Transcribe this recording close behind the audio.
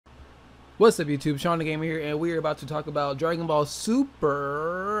What's up, YouTube? Shawn DaGamer here, and we're about to talk about Dragon Ball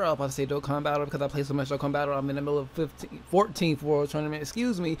Super. I was about to say Dokkan Battle because I play so much Dokkan Battle. I'm in the middle of 14th World Tournament,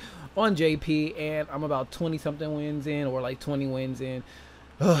 excuse me, on JP, and I'm about 20-something wins in, or like 20 wins in.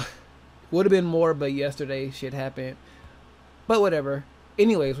 Would have been more, but yesterday shit happened. But whatever.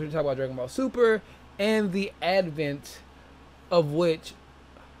 Anyways, we're going to talk about Dragon Ball Super and the advent of which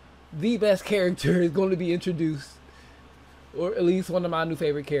the best character is going to be introduced, or at least one of my new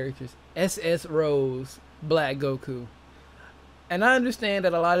favorite characters. SS Rose Black Goku. And I understand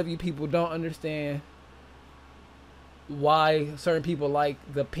that a lot of you people don't understand why certain people like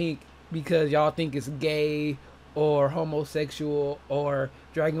the pink, because y'all think it's gay or homosexual, or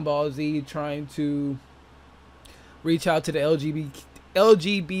Dragon Ball Z trying to reach out to the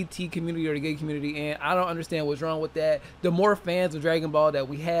LGBT community or the gay community, and I don't understand what's wrong with that. The more fans of Dragon Ball that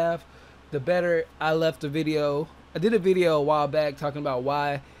we have, the better. I did a video a while back talking about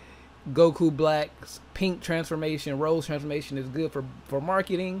why Goku Black's pink transformation, Rose transformation, is good for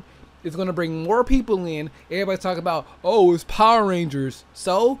marketing. It's going to bring more people in. Everybody's talking about, oh, it's Power Rangers.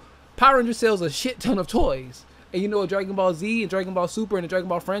 So, Power Rangers sells a shit ton of toys. And you know what Dragon Ball Z and Dragon Ball Super and the Dragon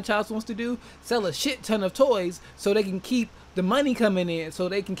Ball franchise wants to do? Sell a shit ton of toys so they can keep the money coming in, so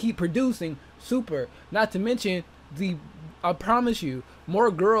they can keep producing Super. Not to mention, I promise you,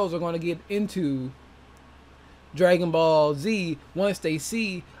 more girls are going to get into Dragon Ball Z once they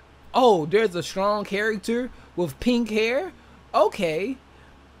see, oh, there's a strong character with pink hair. Okay.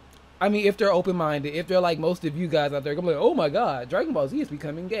 I mean, if they're open-minded, if they're like most of you guys out there, I'm like, oh my god, Dragon Ball Z is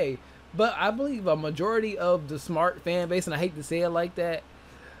becoming gay. But I believe a majority of the smart fan base, and I hate to say it like that,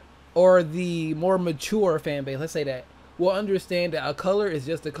 or the more mature fan base, let's say that, will understand that a color is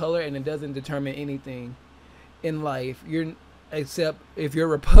just a color and it doesn't determine anything in life. Except if you're a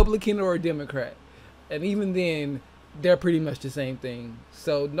Republican or a Democrat. And even then, they're pretty much the same thing.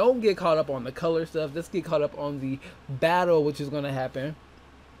 So don't get caught up on the color stuff. Let's get caught up on the battle, which is going to happen.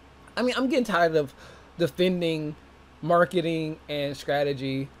 I mean, I'm getting tired of defending marketing and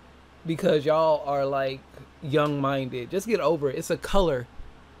strategy because y'all are like young-minded. Just get over it. It's a color.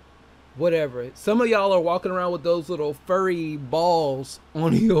 Whatever. Some of y'all are walking around with those little furry balls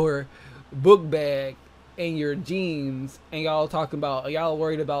on your book bag and your jeans, and y'all talking about, y'all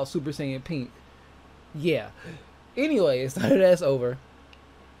worried about Super Saiyan Pink. Yeah. Anyways, now that that's over,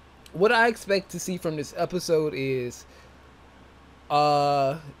 what I expect to see from this episode is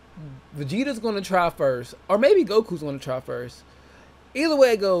Vegeta's going to try first, or maybe Goku's going to try first. Either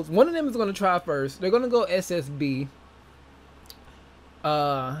way it goes, one of them is going to try first. They're going to go SSB,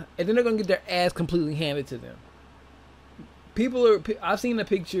 and then they're going to get their ass completely handed to them. I've seen a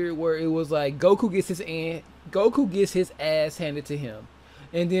picture where it was like Goku gets his ass handed to him,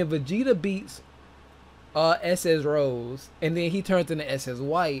 and then Vegeta beats SS Rose, and then he turns into SS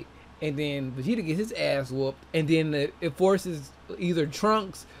White, and then Vegeta gets his ass whooped, and then it forces either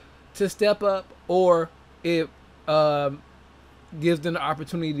Trunks to step up, or it gives them the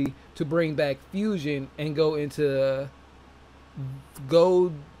opportunity to bring back Fusion and go into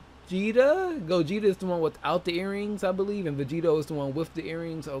Gogeta. Gogeta is the one without the earrings, I believe, and Vegeta is the one with the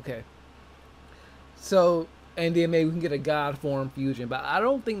earrings. Okay. So, and then maybe we can get a God form Fusion, but I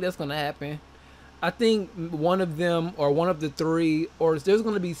don't think that's gonna happen. I think one of them, or one of the three, or there's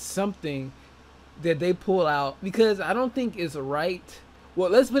going to be something that they pull out, because I don't think it's right.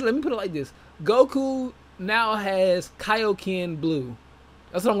 Well, let me put it like this. Goku now has Kaioken Blue.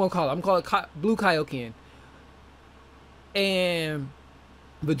 That's what I'm going to call it. I'm going to call it Blue Kaioken. And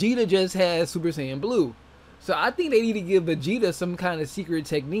Vegeta just has Super Saiyan Blue. So I think they need to give Vegeta some kind of secret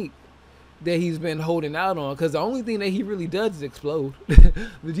technique that he's been holding out on, because the only thing that he really does is explode.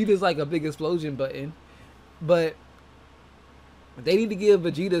 Vegeta's like a big explosion button, but they need to give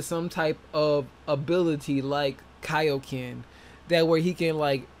Vegeta some type of ability like Kaioken, that where he can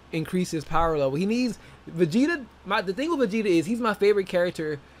like increase his power level. He needs Vegeta. The thing with Vegeta is he's my favorite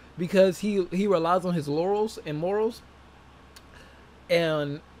character because he relies on his laurels and morals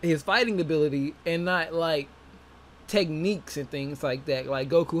and his fighting ability, and not like techniques and things like that. Like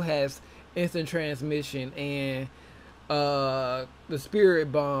Goku has instant transmission and the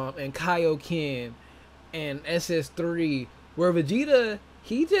Spirit Bomb and Kaioken and SS3, where Vegeta,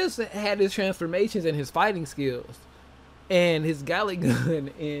 he just had his transformations and his fighting skills and his Gallic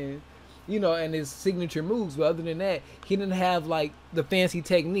Gun and, you know, and his signature moves. But other than that, he didn't have like the fancy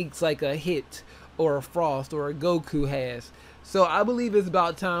techniques like a Hit or a Frost or a Goku has. So I believe it's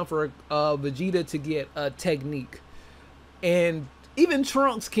about time for Vegeta to get a technique. And even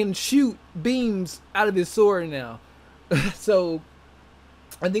Trunks can shoot beams out of his sword now. So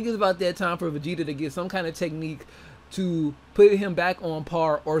I think it's about that time for Vegeta to get some kind of technique to put him back on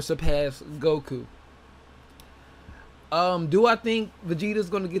par or surpass Goku. Do I think Vegeta's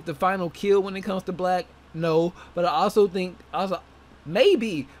going to get the final kill when it comes to Black? No, but I also think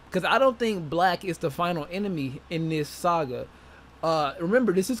maybe, because I don't think Black is the final enemy in this saga.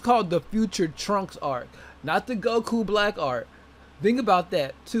 Remember, this is called the Future Trunks arc, not the Goku Black arc. Think about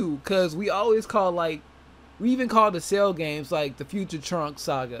that too, because we always call, like, we even call the Cell games like the Future Trunks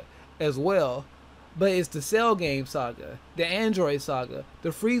saga as well. But it's the Cell game saga, the Android saga, the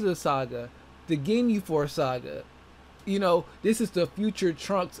Frieza saga, the Ginyu Force saga. You know, this is the Future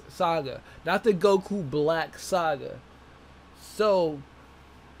Trunks saga, not the Goku Black saga. So,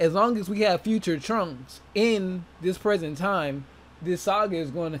 as long as we have Future Trunks in this present time, this saga is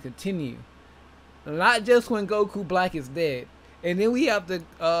going to continue. Not just when Goku Black is dead. And then we have to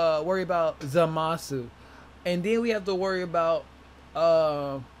worry about Zamasu. And then we have to worry about...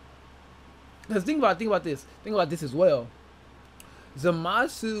 Because think about this as well.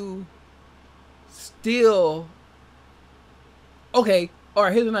 Zamasu still... Okay,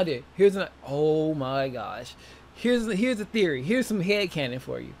 alright, here's an idea. Oh my gosh. Here's a theory. Here's some headcanon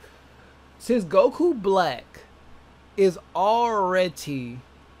for you. Since Goku Black is already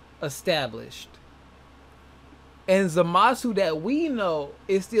established, and Zamasu that we know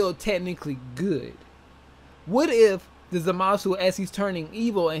is still technically good, what if the Zamasu, as he's turning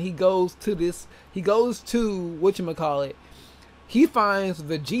evil and he goes to whatchamacallit, he finds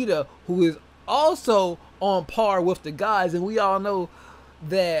Vegeta, who is also on par with the gods, and we all know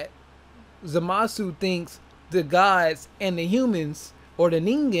that Zamasu thinks the gods and the humans, or the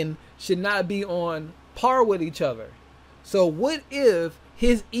Ningen, should not be on par with each other. So what if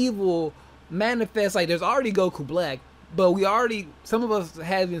his evil manifests, like, there's already Goku Black, but some of us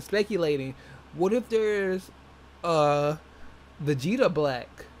have been speculating, what if there's Vegeta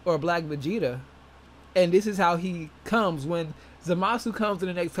Black, or Black Vegeta, and this is how he comes when Zamasu comes in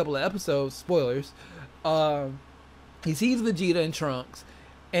the next couple of episodes. Spoilers. He sees Vegeta and Trunks,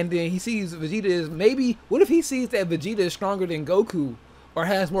 and then he sees Vegeta is maybe. What if he sees that Vegeta is stronger than Goku, or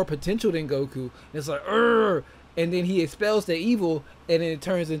has more potential than Goku? And it's like, Urgh! And then he expels the evil, and then it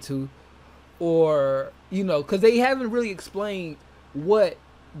turns into, or you know, because they haven't really explained what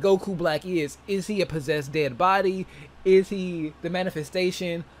Goku Black is. Is he a possessed dead body? Is he the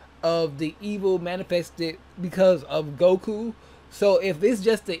manifestation of the evil manifested because of Goku? So if it's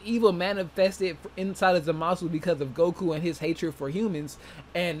just the evil manifested inside of Zamasu because of Goku and his hatred for humans,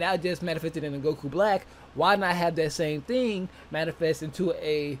 and that just manifested in a Goku Black, why not have that same thing manifest into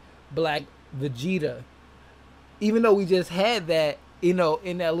a Black Vegeta? Even though we just had that, you know,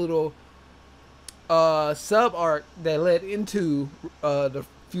 in that little sub arc that led into the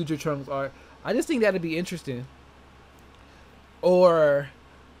Future Trunks arc, I just think that'd be interesting. Or,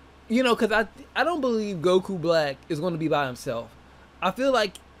 you know, because I don't believe Goku Black is going to be by himself. I feel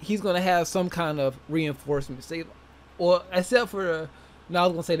like he's going to have some kind of reinforcement. Or except for, no, I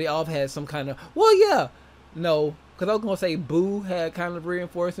was going to say they all had some kind of, well, yeah. No, because I was going to say Boo had kind of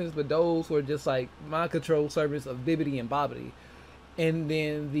reinforcements, but those were just like mind control servants of Bibbidi and Bobbidi. And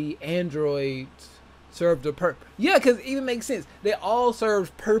then the androids served a purpose. Yeah, because it even makes sense. They all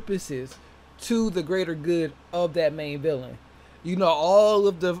served purposes to the greater good of that main villain. You know, all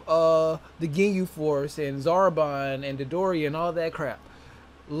of the Ginyu Force and Zarbon and Dodori and all that crap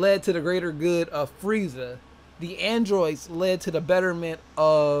led to the greater good of Frieza. The androids led to the betterment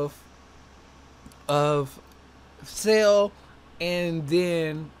of Cell, and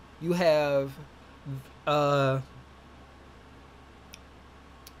then you have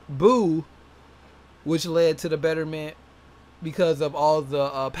Boo, which led to the betterment because of all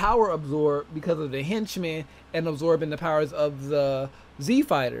the power absorbed because of the henchmen and absorbing the powers of the Z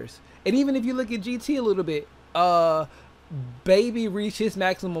fighters. And even if you look at GT a little bit, Baby reached his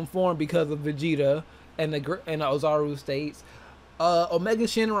maximum form because of Vegeta and the Ozaru states. Omega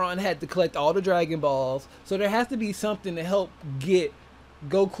Shenron had to collect all the Dragon Balls, so there has to be something to help get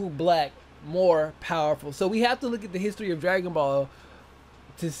Goku Black more powerful. So we have to look at the history of Dragon Ball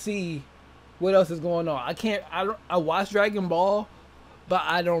to see what else is going on. I watched Dragon Ball, but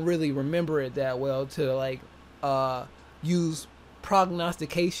I don't really remember it that well to like use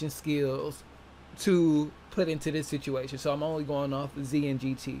prognostication skills to put into this situation. So I'm only going off of Z and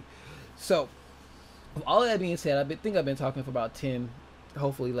GT. So with all that being said, I think I've been talking for about 10,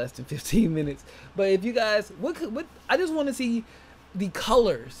 hopefully less than 15 minutes. But if you guys, what I just want to see the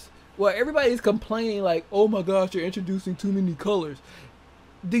colors. Well, everybody's complaining like, oh my gosh, you're introducing too many colors.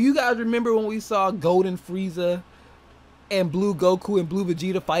 Do you guys remember when we saw Golden Frieza and Blue Goku and Blue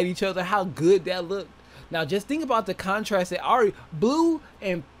Vegeta fight each other? How good that looked. Now just think about the contrast that already blue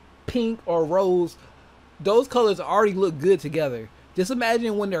and pink or rose those colors already look good together. Just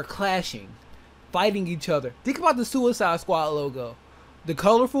imagine when they're clashing, fighting each other. Think about the Suicide Squad logo, the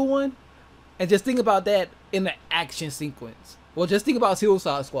colorful one, and just think about that in the action sequence. Well, just think about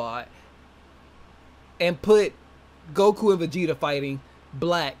Suicide Squad and put Goku and Vegeta fighting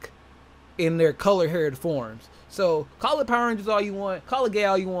black in their color-haired forms. So call it Power Rangers all you want, call it gay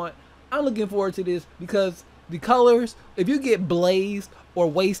all you want. I'm looking forward to this because the colors, if you get blazed or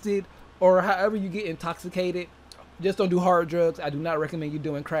wasted or however you get intoxicated, just don't do hard drugs. I do not recommend you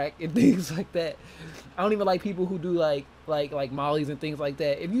doing crack and things like that. I don't even like people who do like mollies and things like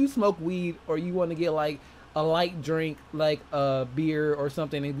that. If you smoke weed or you want to get like a light drink like a beer or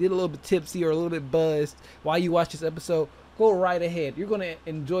something and get a little bit tipsy or a little bit buzzed while you watch this episode, go right ahead. You're going to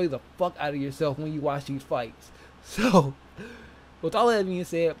enjoy the fuck out of yourself when you watch these fights. So, with all that being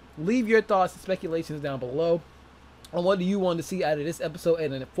said, leave your thoughts and speculations down below on what do you want to see out of this episode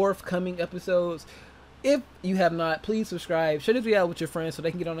and in the forthcoming episodes. If you have not, please subscribe, share this video out with your friends so they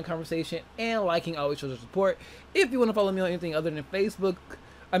can get on the conversation, and liking always shows your support. If you want to follow me on anything other than Facebook,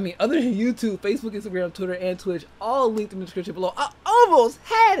 other than YouTube, Facebook, Instagram, Twitter, and Twitch, all linked in the description below. I almost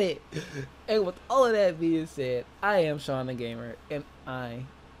had it! And with all of that being said, I am Shawn DaGamer, and I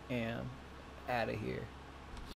am out of here.